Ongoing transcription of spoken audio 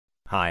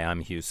Hi,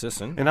 I'm Hugh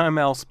Sisson. And I'm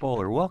Al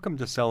Spoler. Welcome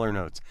to Cellar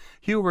Notes.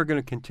 Hugh, we're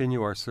going to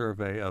continue our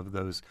survey of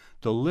those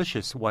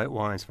delicious white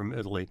wines from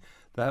Italy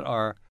that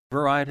are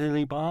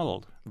varietally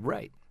bottled.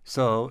 Right.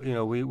 So,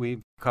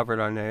 we've covered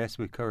Arneis,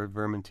 we covered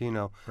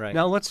Vermentino. Right.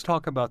 Now let's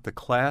talk about the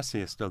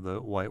classiest of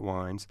the white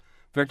wines,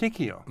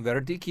 Verdicchio.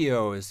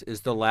 Verdicchio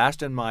is the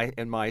last in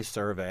my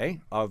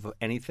survey of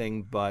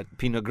anything but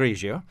Pinot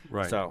Grigio.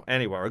 Right. So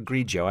anyway, or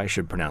Grigio, I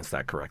should pronounce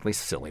that correctly.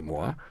 Silly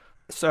moi.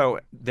 So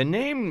the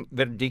name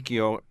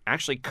Verdicchio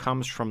actually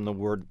comes from the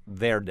word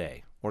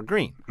verde, or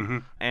green,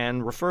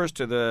 and refers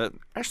to the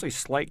actually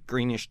slight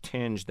greenish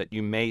tinge that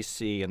you may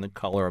see in the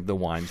color of the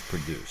wines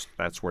produced.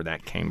 That's where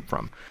that came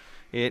from.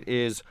 It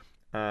is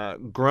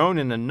grown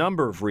in a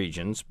number of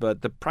regions,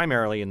 but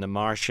primarily in the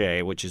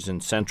Marche, which is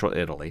in central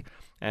Italy,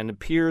 and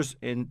appears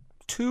in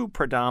two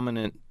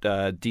predominant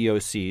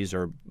DOCs,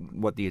 or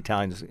what the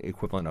Italians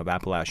equivalent of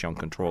Appellation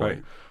Control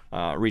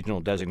regional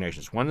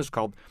designations. One is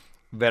called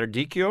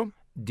Verdicchio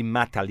di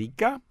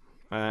Matalica,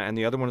 and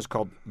the other one is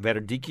called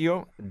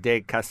Verdicchio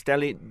dei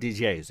Castelli di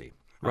Jesi.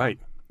 Right.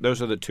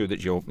 Those are the two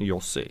that you'll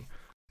see.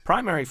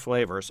 Primary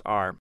flavors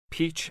are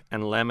peach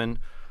and lemon,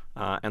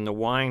 and the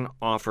wine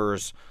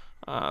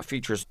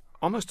features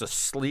almost a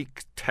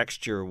sleek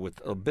texture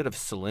with a bit of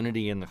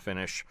salinity in the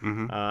finish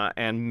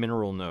and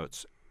mineral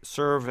notes.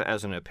 Serve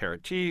as an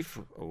aperitif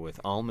with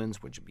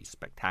almonds, which would be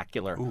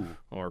spectacular,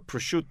 or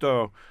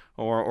prosciutto,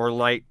 or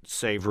light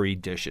savory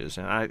dishes.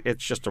 And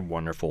it's just a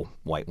wonderful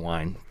white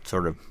wine,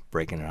 sort of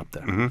breaking up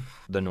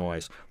the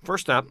noise.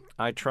 First up,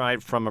 I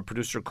tried from a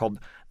producer called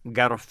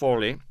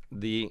Garofoli,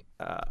 the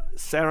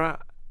Serra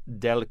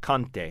del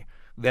Conte,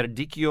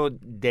 Verdicchio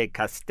dei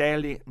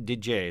Castelli di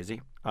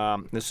Jesi.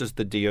 This is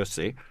the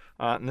DOC,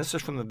 and this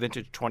is from the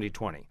vintage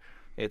 2020.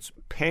 It's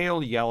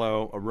pale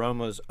yellow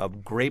aromas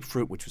of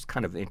grapefruit, which was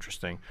kind of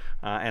interesting,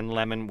 and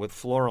lemon with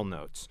floral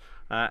notes.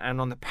 And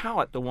on the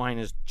palate, the wine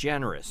is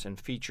generous and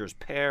features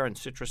pear and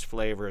citrus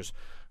flavors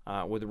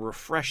with a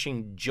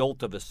refreshing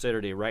jolt of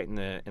acidity right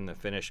in the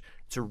finish.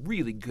 It's a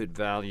really good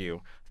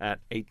value at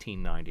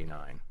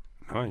 $18.99.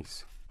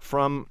 Nice.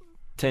 From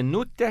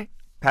Tenute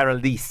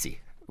Paralisi.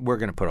 We're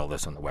going to put all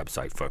this on the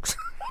website, folks.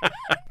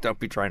 Don't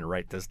be trying to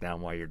write this down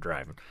while you're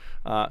driving.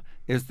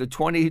 Is the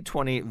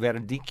 2020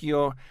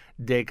 Verdicchio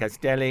dei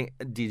Castelli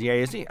di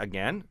Jesi.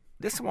 Again,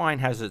 this wine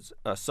has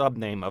a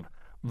sub-name of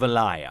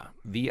Villaia,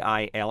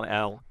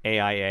 Villaia.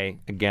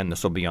 Again,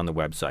 this will be on the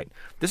website.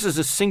 This is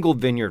a single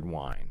vineyard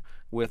wine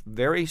with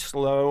very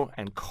slow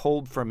and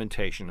cold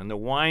fermentation, and the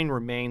wine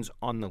remains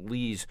on the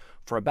lees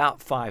for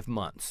about 5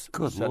 months.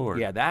 Good Lord.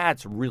 Yeah,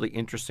 that's really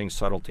interesting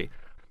subtlety.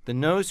 The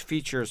nose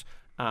features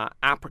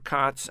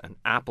apricots and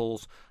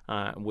apples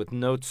with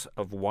notes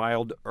of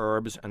wild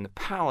herbs, and the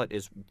palate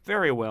is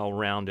very well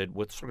rounded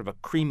with sort of a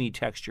creamy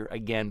texture,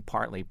 again,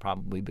 partly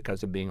probably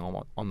because of being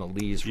on the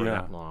lees for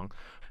that long,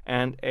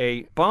 and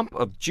a bump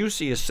of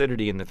juicy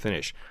acidity in the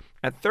finish.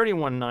 At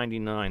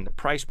 $31.99, the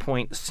price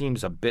point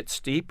seems a bit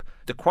steep.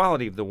 The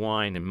quality of the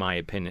wine, in my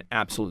opinion,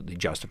 absolutely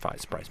justifies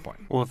the price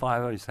point. Well, if I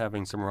was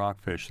having some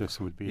rockfish, this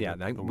would be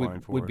the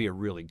wine for would it. be a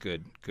really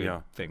good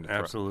thing to throw.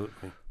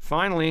 Absolutely.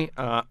 Finally,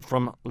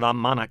 from La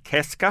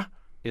Monachesca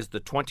is the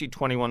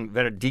 2021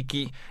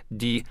 Verdicchi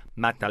di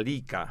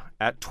Matalica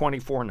at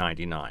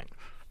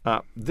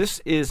 $24.99.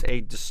 This is a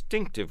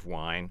distinctive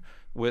wine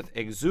with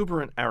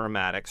exuberant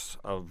aromatics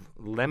of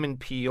lemon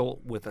peel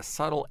with a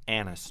subtle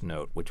anise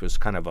note, which was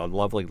kind of a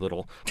lovely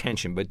little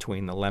tension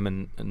between the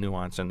lemon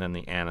nuance and then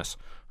the anise.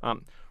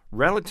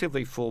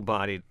 Relatively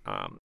full-bodied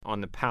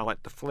on the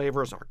palate. The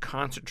flavors are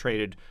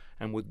concentrated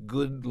and with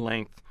good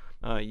length,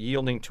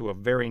 yielding to a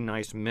very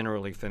nice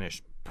minerally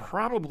finish.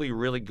 Probably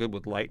really good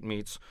with light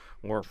meats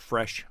or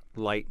fresh,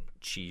 light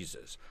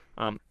cheeses.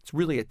 It's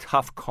really a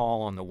tough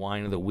call on the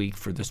wine of the week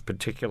for this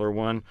particular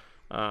one.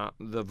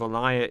 The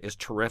Villaia is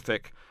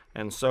terrific,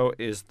 and so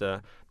is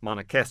the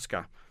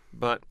Monachesca.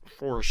 But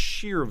for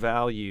sheer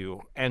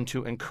value and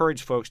to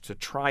encourage folks to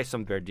try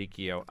some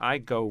Verdicchio, I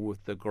go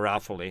with the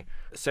Garofoli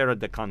Serra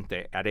del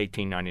Conte at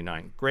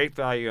 $18.99. Great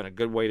value and a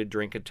good way to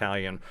drink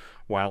Italian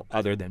while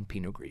other than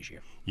Pinot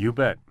Grigio. You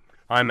bet.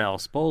 I'm Al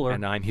Spoler.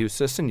 And I'm Hugh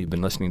Sisson. You've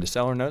been listening to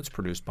Cellar Notes,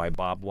 produced by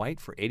Bob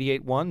White for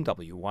 88.1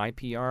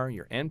 WYPR,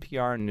 your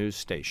NPR news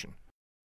station.